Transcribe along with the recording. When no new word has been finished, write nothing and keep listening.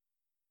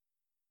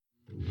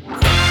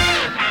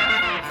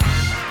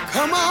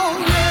Come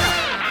on,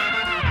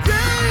 yeah.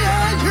 Yeah,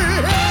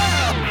 yeah,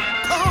 yeah.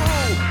 Come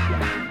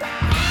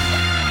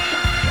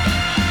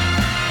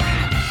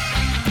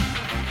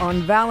on.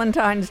 On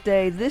Valentine's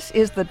Day, this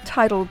is the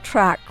title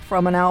track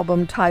from an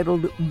album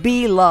titled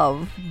Be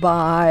Love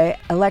by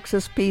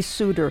Alexis P.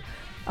 Suter,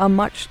 a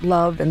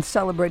much-loved and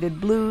celebrated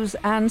blues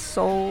and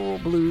soul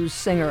blues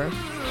singer.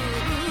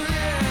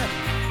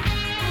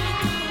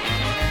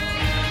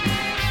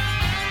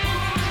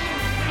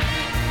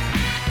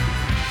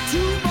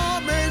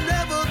 Tomorrow may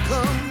never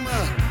come,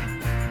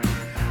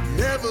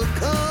 never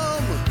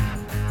come.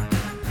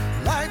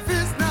 Life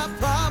is not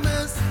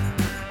promised.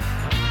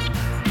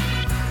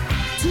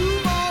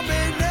 Tomorrow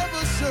may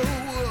never show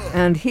up.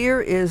 And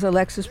here is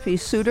Alexis P.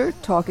 Suter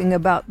talking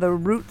about the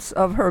roots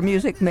of her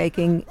music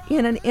making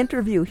in an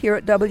interview here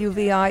at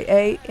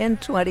WVIA in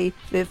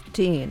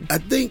 2015. I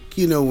think,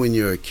 when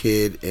you're a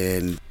kid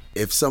and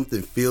if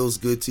something feels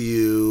good to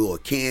you, or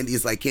candy,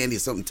 it's like candy,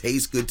 if something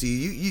tastes good to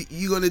you,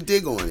 you're going to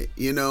dig on it,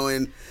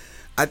 and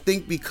I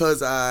think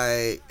because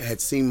I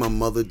had seen my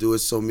mother do it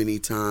so many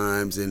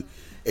times, and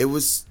it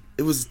was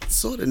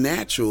sort of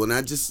natural, and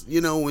I just,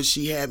 when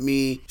she had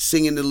me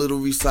singing the little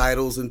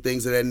recitals and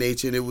things of that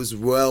nature, and it was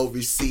well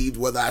received,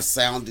 whether I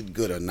sounded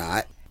good or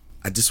not,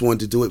 I just wanted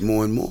to do it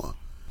more and more.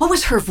 What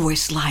was her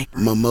voice like?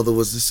 My mother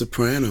was a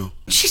soprano.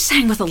 She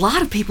sang with a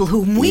lot of people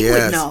whom we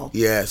would know.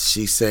 Yes,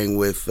 she sang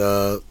with,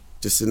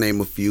 just to name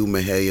a few,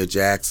 Mahalia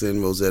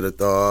Jackson, Rosetta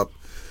Tharpe,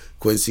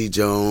 Quincy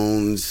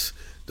Jones,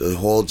 the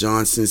Hall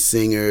Johnson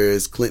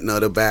Singers, Clinton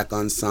Utterback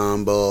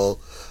Ensemble,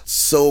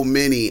 so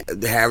many,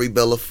 Harry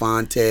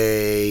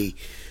Belafonte,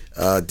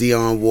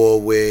 Dionne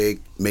Warwick,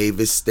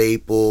 Mavis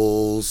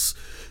Staples.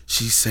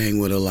 She sang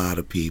with a lot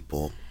of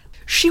people.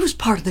 She was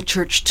part of the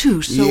church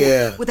too, so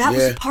that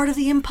was part of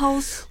the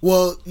impulse?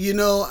 Well,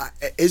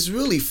 it's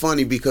really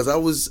funny because I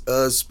was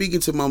speaking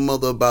to my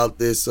mother about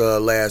this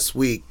last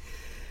week,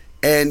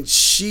 and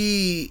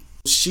she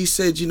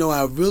said,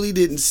 I really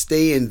didn't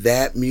stay in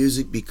that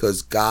music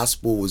because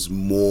gospel was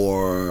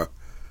more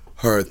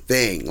her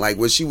thing. Like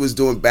when she was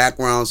doing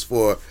backgrounds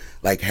for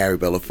like Harry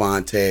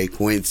Belafonte,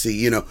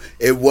 Quincy,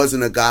 it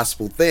wasn't a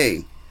gospel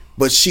thing,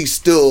 but she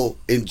still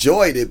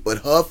enjoyed it, but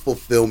her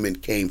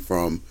fulfillment came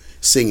from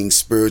singing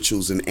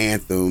spirituals and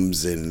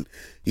anthems and,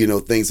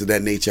 things of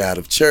that nature out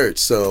of church.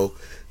 So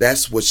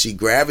that's what she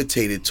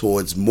gravitated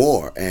towards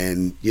more.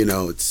 And,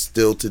 it's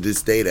still to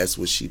this day, that's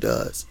what she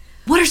does.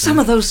 What are some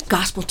of those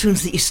gospel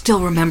tunes that you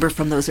still remember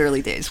from those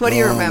early days? What do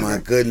you remember? Oh, my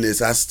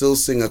goodness. I still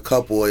sing a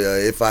couple.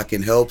 If I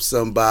Can Help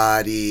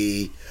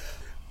Somebody.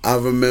 I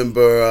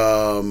remember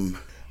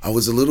I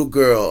was a little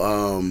girl,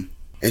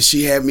 and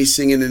she had me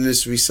singing in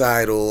this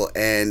recital,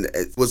 and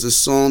it was a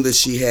song that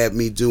she had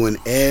me do, and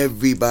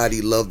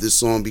everybody loved this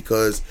song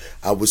because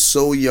I was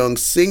so young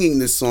singing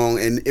this song,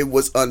 and it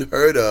was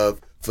unheard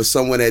of for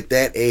someone at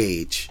that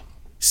age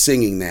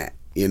singing that,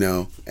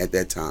 at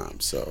that time,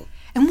 so...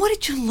 And what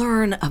did you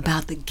learn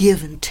about the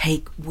give and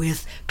take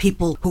with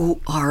people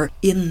who are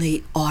in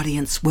the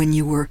audience when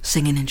you were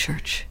singing in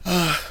church?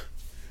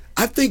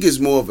 I think it's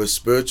more of a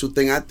spiritual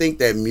thing. I think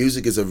that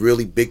music is a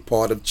really big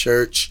part of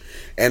church.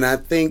 And I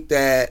think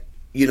that,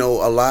 a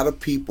lot of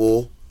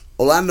people,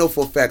 I know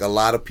for a fact a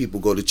lot of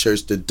people go to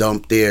church to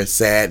dump their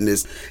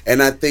sadness.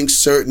 And I think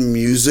certain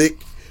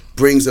music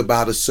brings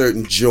about a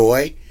certain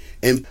joy.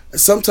 And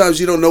sometimes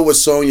you don't know what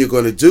song you're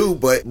going to do,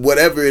 but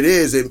whatever it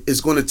is,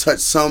 it's going to touch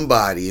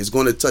somebody. It's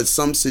going to touch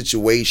some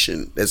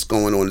situation that's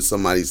going on in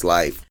somebody's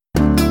life.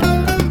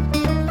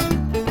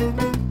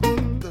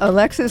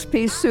 Alexis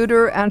P.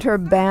 Suter and her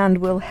band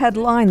will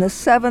headline the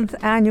 7th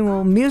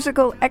annual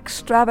musical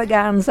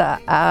extravaganza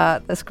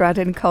at the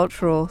Scranton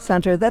Cultural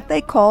Center that they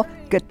call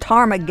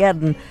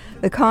Guitarmageddon.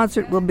 The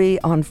concert will be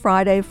on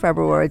Friday,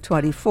 February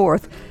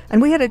 24th,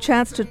 and we had a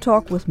chance to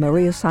talk with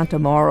Maria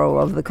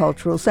Santamaro of the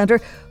Cultural Center,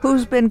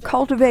 who's been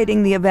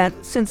cultivating the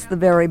event since the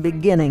very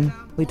beginning.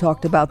 We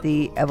talked about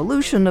the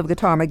evolution of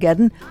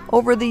Guitarmageddon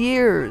over the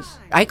years.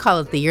 I call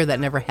it the year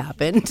that never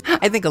happened.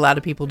 I think a lot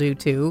of people do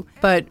too.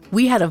 But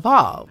we had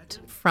evolved.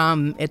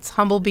 From its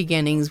humble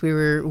beginnings, we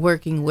were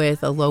working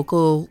with a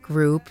local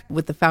group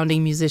with the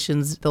founding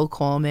musicians Bill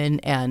Coleman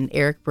and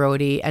Eric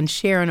Brody and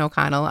Sharon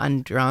O'Connell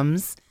on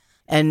drums.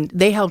 And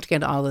they helped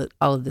get all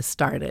of this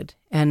started.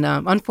 And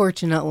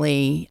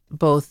unfortunately,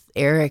 both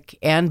Eric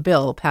and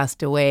Bill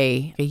passed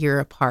away a year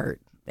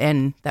apart.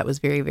 And that was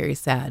very, very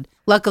sad.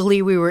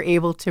 Luckily, we were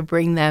able to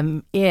bring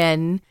them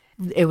in.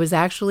 It was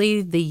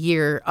actually the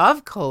year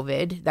of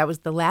COVID. That was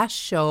the last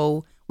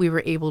show we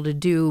were able to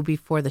do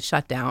before the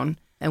shutdown.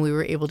 And we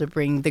were able to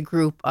bring the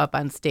group up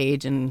on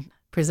stage and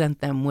present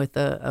them with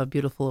a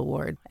beautiful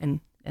award. And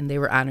they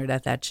were honored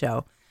at that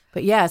show.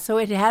 But yeah, so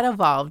it had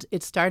evolved.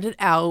 It started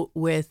out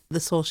with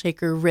the Soul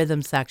Shaker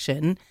rhythm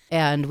section,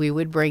 and we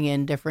would bring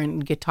in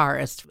different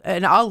guitarists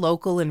and all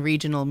local and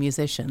regional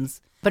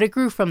musicians. But it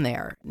grew from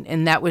there,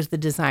 and that was the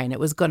design. It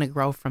was going to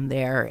grow from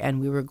there,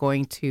 and we were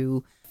going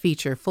to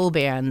feature full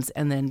bands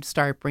and then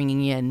start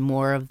bringing in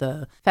more of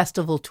the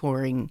festival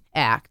touring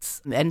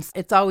acts. And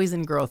it's always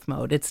in growth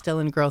mode. It's still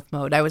in growth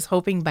mode. I was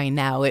hoping by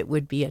now it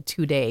would be a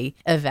 2-day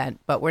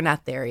event, but we're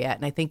not there yet.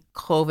 And I think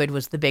COVID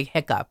was the big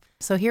hiccup.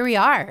 So here we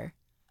are.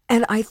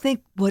 And I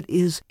think what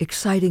is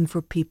exciting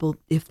for people,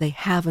 if they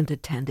haven't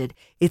attended,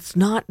 it's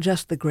not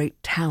just the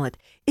great talent,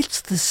 it's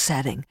the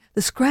setting.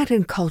 The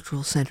Scranton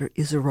Cultural Center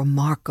is a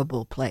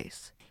remarkable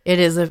place. It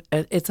is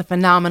it's a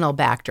phenomenal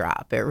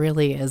backdrop. It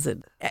really is.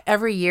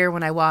 Every year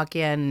when I walk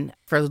in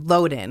for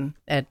load-in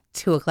at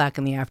 2:00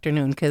 in the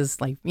afternoon, because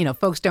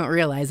folks don't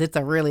realize it's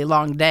a really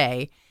long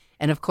day.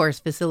 And of course,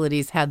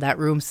 facilities had that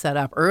room set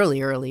up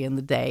early in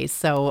the day.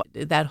 So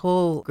that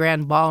whole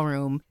grand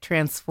ballroom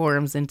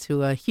transforms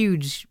into a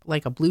huge,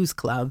 like a blues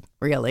club,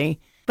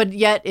 really. But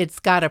yet it's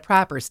got a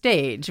proper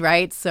stage,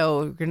 right?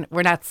 So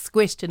we're not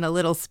squished in a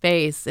little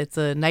space. It's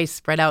a nice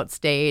spread out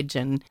stage,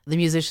 and the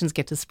musicians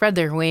get to spread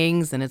their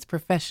wings, and it's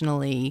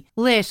professionally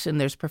lit,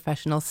 and there's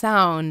professional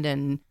sound,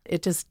 and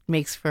it just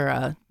makes for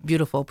a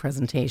beautiful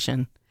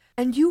presentation.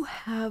 And you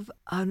have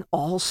an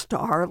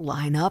all-star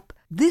lineup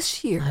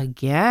this year.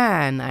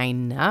 Again, I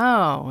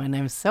know, and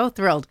I'm so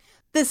thrilled.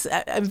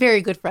 I'm very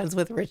good friends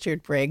with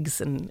Richard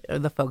Briggs and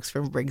the folks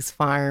from Briggs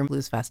Farm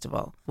Blues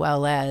Festival, as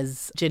well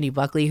as Ginny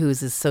Buckley,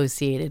 who's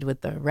associated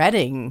with the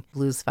Reading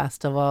Blues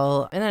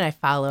Festival. And then I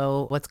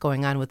follow what's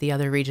going on with the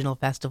other regional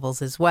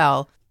festivals as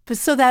well.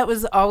 So that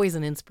was always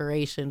an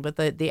inspiration. But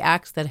the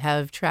acts that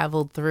have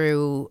traveled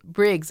through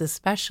Briggs,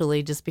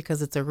 especially just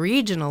because it's a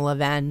regional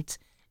event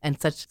and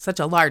such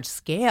a large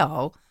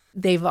scale,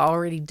 they've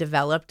already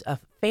developed a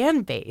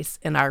fan base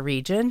in our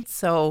region.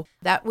 So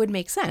that would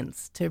make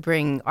sense to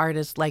bring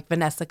artists like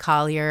Vanessa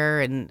Collier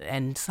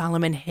and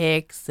Solomon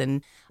Hicks.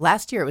 And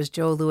last year it was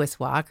Joe Louis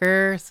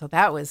Walker. So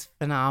that was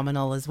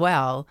phenomenal as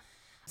well.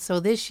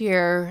 So this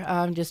year,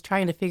 just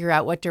trying to figure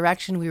out what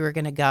direction we were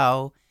going to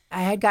go.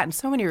 I had gotten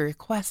so many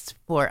requests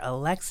for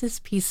Alexis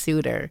P.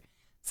 Suter.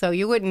 So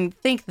you wouldn't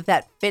think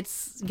that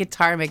fits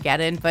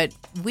Guitarmageddon, but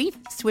we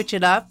switch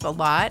it up a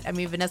lot. I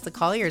mean, Vanessa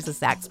Collier is a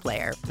sax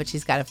player, but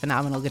she's got a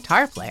phenomenal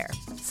guitar player.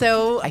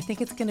 So I think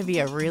it's going to be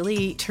a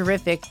really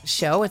terrific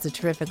show. It's a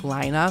terrific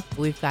lineup.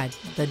 We've got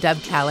the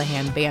Deb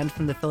Callahan Band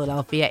from the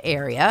Philadelphia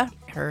area.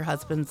 Her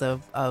husband's a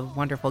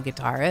wonderful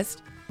guitarist.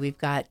 We've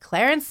got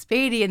Clarence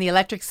Spady and the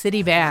Electric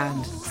City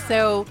Band.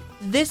 So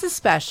this is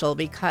special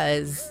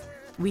because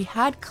we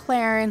had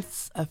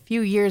Clarence a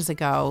few years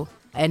ago,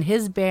 and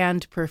his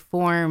band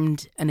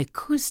performed an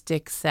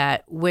acoustic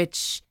set,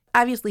 which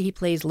obviously he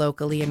plays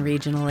locally and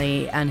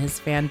regionally, and his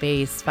fan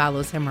base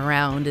follows him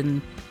around,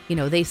 and,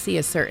 they see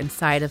a certain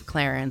side of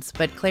Clarence.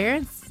 But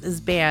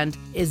Clarence's band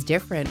is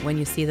different when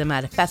you see them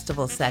at a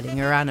festival setting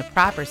or on a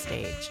proper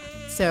stage.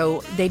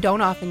 So they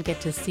don't often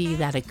get to see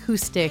that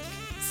acoustic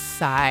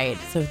side.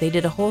 So they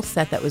did a whole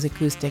set that was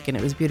acoustic, and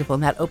it was beautiful,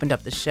 and that opened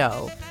up the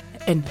show.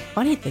 And the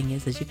funny thing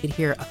is you could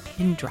hear a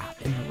pin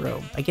drop in the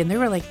room. Again, there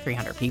were like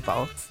 300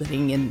 people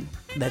sitting in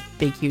that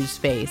big, huge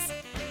space.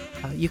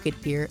 You could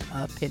hear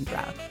a pin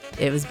drop.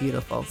 It was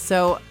beautiful.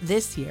 So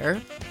this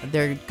year,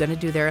 they're going to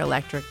do their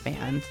electric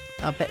band.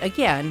 But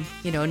again,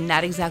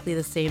 not exactly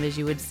the same as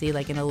you would see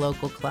like in a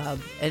local club.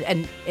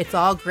 And it's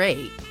all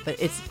great,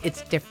 but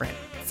it's different.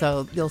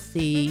 So you'll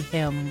see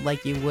him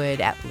like you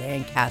would at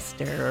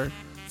Lancaster or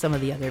some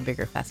of the other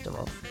bigger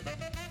festivals.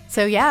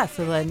 So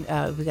then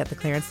we got the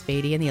Clarence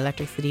Spady and the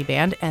Electric City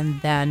Band,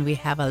 and then we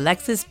have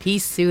Alexis P.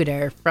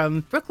 Suter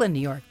from Brooklyn, New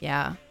York.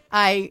 Yeah.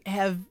 I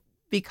have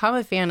become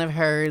a fan of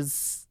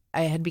hers.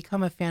 I had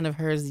become a fan of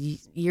hers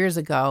years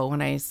ago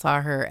when I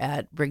saw her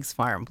at Briggs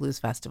Farm Blues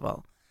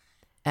Festival.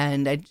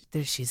 And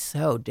she's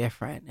so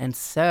different and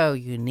so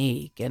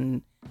unique,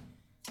 and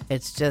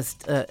it's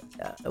just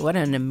what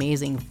an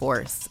amazing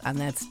force on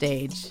that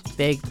stage.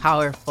 Big,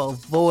 powerful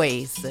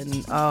voice,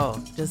 and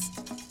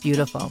just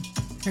beautiful.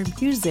 Her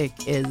music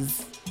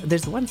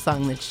there's one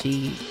song that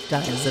she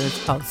does, and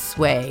it's called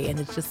Sway, and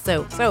it's just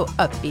so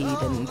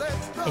upbeat, and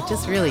it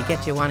just really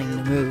gets you wanting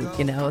to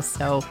move,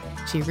 So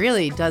she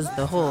really does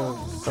the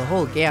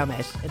whole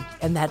gamut,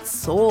 and that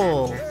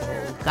soulful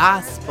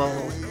gospel,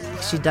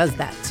 she does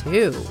that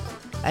too.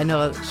 I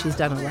know she's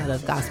done a lot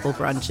of gospel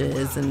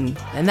brunches,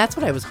 and that's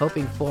what I was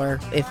hoping for.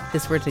 If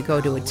this were to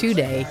go to a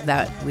 2-day,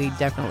 that we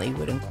definitely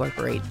would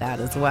incorporate that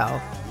as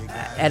well.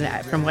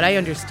 And from what I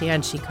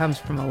understand, she comes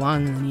from a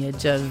long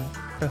lineage of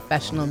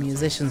professional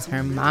musicians,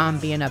 her mom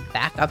being a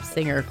backup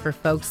singer for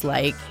folks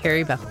like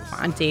Harry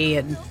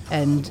Belafonte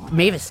and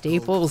Mavis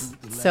Staples.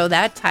 So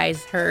that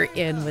ties her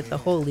in with the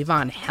whole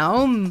Levon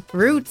Helm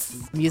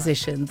roots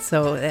musicians.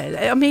 So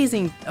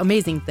amazing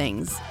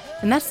things.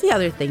 And that's the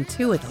other thing,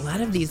 too, with a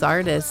lot of these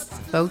artists,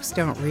 folks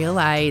don't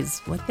realize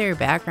what their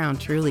background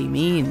truly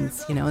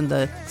means, and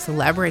the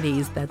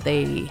celebrities that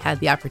they had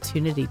the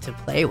opportunity to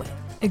play with.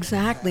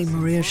 Exactly,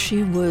 Maria.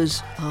 She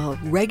was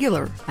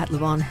regular at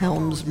Levon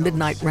Helm's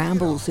Midnight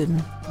Rambles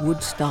in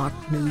Woodstock,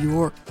 New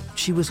York.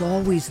 She was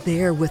always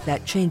there with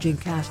that changing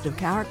cast of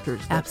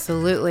characters.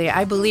 Absolutely.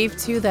 I believe,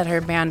 too, that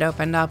her band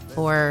opened up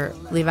for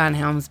Levon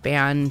Helm's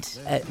band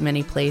at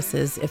many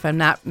places, if I'm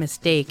not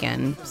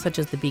mistaken, such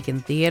as the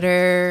Beacon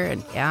Theater.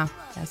 And yeah,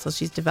 so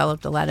she's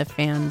developed a lot of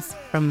fans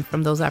from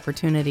those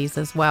opportunities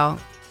as well.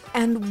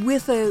 And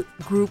with a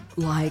group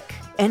like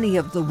any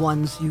of the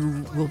ones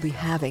you will be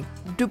having,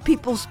 do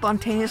people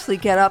spontaneously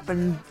get up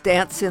and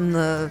dance in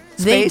the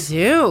space? They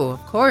do,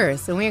 of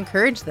course, and we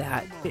encourage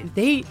that.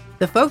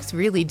 The folks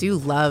really do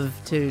love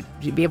to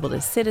be able to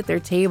sit at their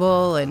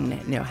table and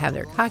have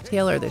their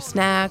cocktail or their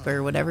snack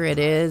or whatever it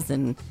is,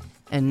 and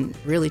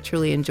really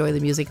truly enjoy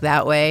the music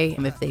that way.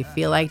 And if they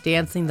feel like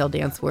dancing, they'll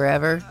dance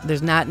wherever.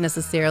 There's not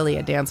necessarily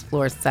a dance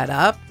floor set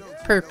up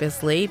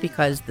purposely,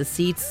 because the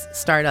seats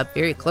start up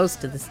very close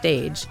to the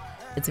stage.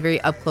 It's a very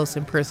up close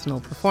and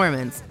personal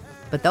performance,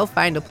 but they'll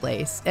find a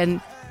place.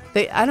 And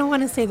I don't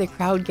want to say the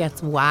crowd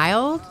gets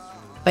wild,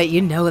 but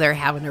they're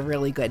having a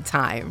really good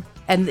time.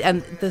 And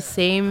the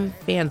same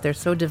fans, they're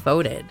so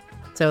devoted.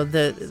 So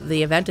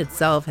the event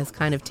itself has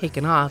kind of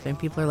taken off, and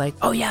people are like,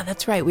 oh yeah,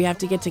 that's right, we have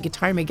to get to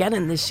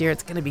Guitarmageddon this year.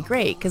 It's going to be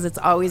great, because it's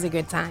always a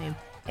good time.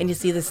 And you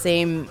see the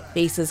same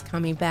faces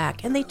coming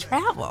back, and they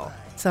travel.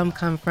 Some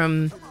come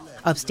from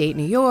upstate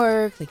New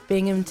York, like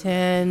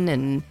Binghamton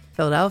and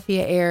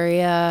Philadelphia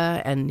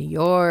area and New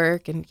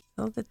York, and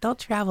they'll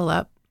travel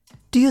up.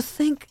 Do you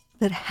think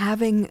that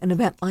having an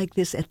event like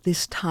this at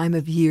this time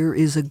of year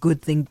is a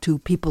good thing too?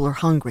 People are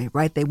hungry,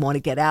 right? They want to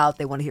get out,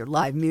 they want to hear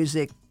live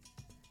music.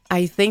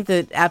 I think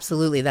that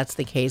absolutely that's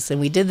the case, and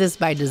we did this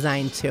by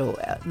design too.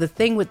 The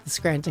thing with the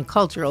Scranton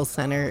Cultural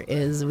Center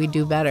is we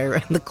do better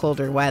in the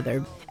colder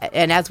weather.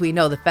 And as we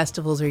know, the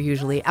festivals are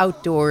usually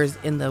outdoors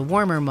in the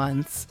warmer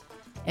months,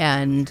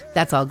 and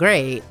that's all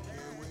great.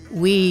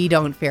 We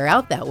don't fare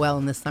out that well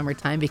in the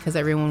summertime because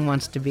everyone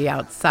wants to be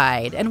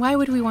outside. And why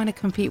would we want to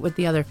compete with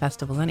the other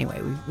festivals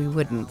anyway? We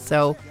wouldn't.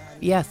 So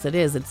yes, it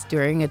is. It's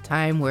during a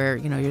time where,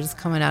 you're just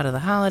coming out of the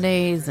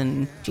holidays,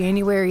 and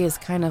January is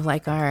kind of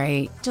like, all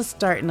right, just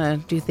starting to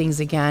do things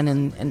again.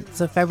 And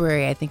so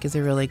February, I think, is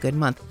a really good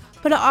month.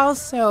 But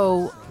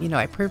also,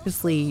 I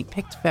purposely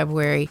picked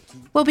February,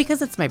 well,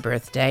 because it's my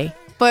birthday.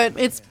 But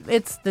it's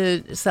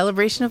the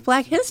celebration of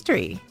Black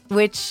history,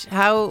 which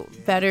how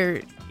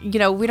better,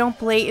 we don't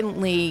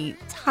blatantly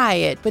tie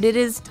it, but it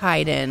is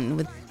tied in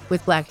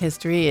with Black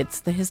history.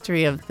 It's the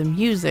history of the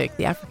music,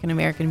 the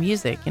African-American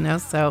music,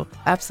 so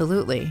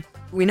absolutely.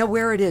 We know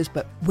where it is,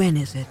 but when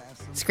is it?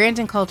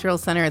 Scranton Cultural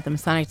Center at the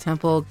Masonic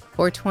Temple,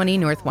 420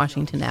 North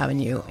Washington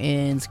Avenue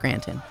in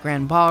Scranton.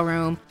 Grand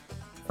Ballroom,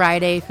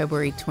 Friday,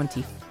 February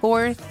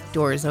 24th.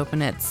 Doors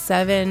open at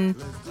 7,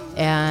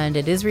 and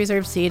it is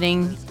reserved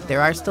seating.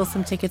 There are still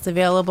some tickets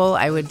available.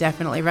 I would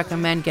definitely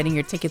recommend getting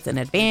your tickets in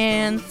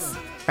advance.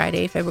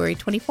 Friday, February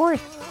 24th.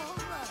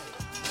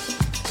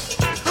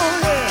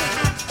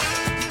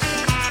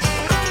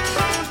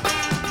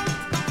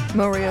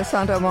 Maria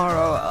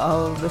Santamaro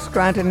of the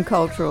Scranton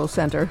Cultural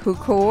Center, who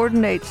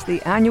coordinates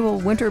the annual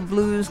Winter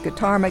Blues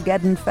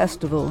Guitarmageddon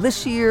Festival.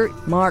 This year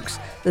marks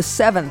the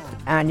 7th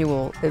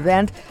annual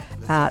event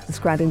at the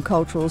Scranton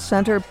Cultural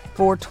Center,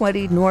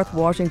 420 North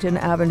Washington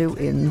Avenue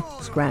in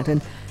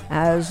Scranton.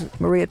 As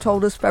Maria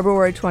told us,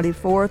 February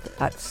 24th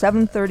at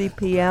 7:30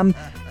 p.m.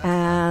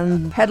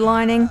 and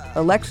headlining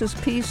Alexis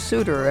P.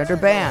 Suter and her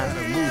band.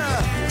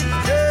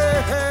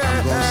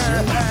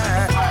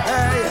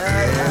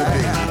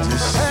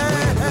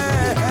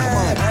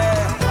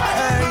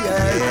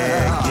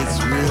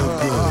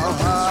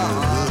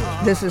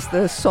 This is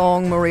the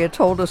song Maria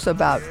told us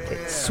about,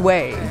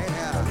 Sway.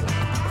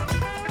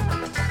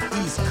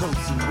 East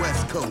Coast and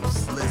West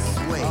Coast, let's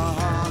sway.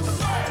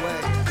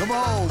 Come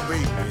on,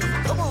 baby.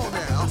 Come on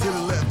now. To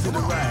the left, to the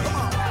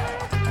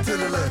right. To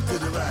the left, to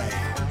the right.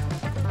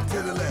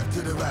 To the left,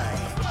 to the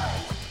right.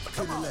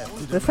 To the left,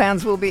 to the The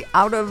fans will be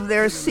out of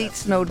their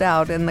seats, no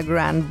doubt, in the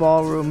Grand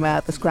Ballroom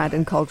at the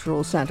Scranton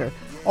Cultural Center.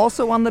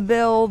 Also on the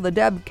bill, the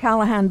Deb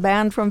Callahan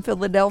Band from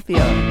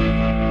Philadelphia.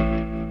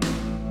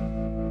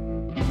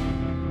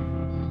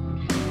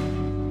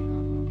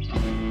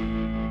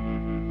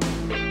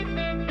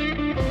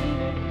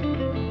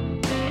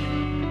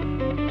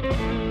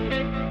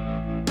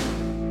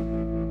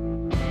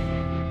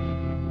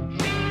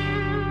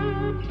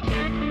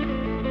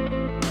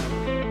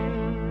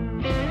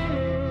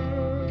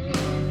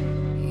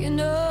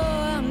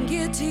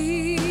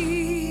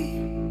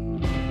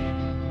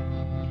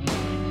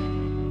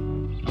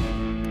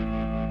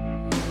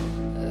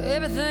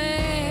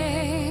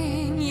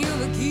 Everything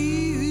you've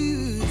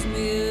accused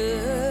me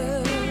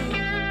of,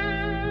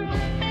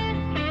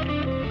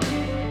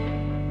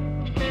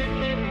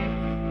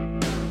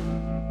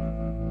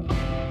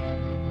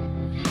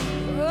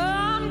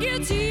 I'm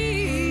guilty.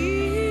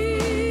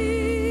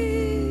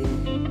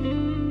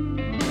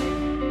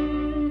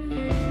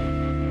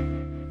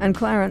 And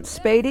Clarence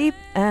Spady,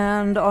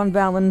 and on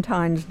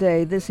Valentine's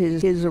Day, this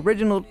is his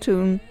original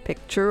tune,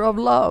 Picture of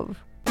Love.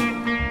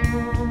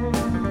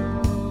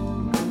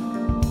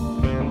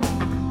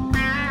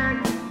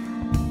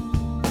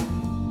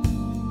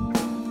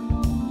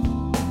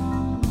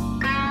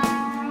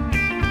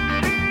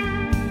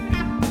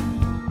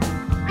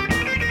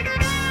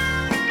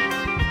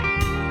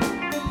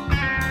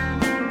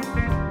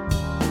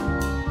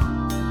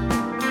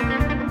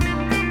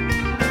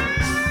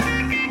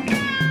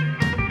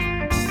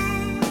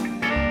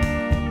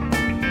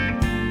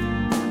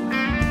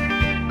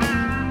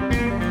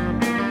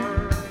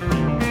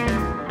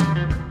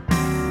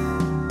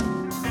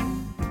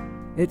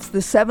 It's the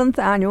 7th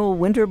annual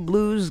Winter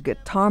Blues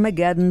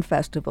Guitarmageddon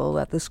Festival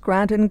at the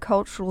Scranton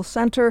Cultural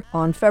Center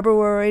on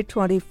February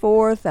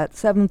 24th at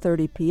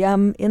 7:30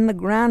 p.m. in the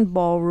Grand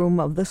Ballroom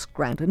of the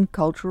Scranton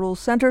Cultural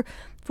Center,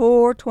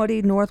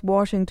 420 North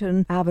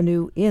Washington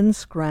Avenue in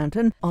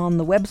Scranton. On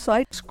the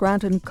website,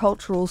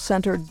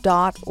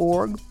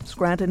 scrantonculturalcenter.org,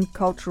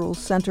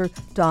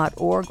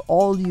 scrantonculturalcenter.org.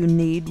 All you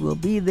need will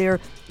be there,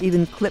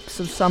 even clips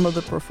of some of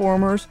the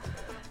performers.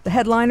 The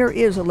headliner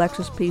is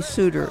Alexis P.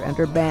 Suter and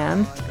her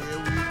band.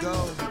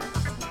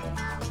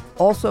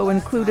 Also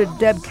included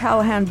Deb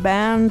Callahan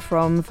Band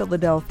from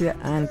Philadelphia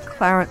and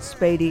Clarence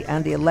Spady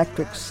and the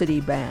Electric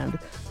City Band.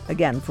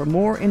 Again, for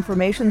more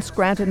information,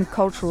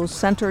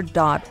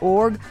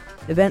 scrantonculturalcenter.org.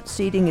 Event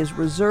seating is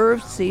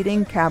reserved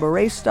seating,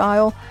 cabaret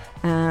style,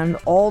 and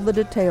all the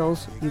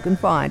details you can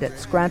find at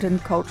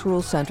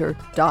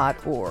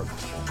scrantonculturalcenter.org.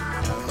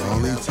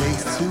 Only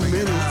takes 2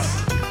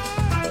 minutes.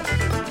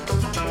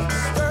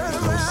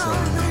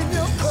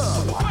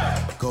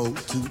 Go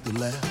to the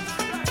left.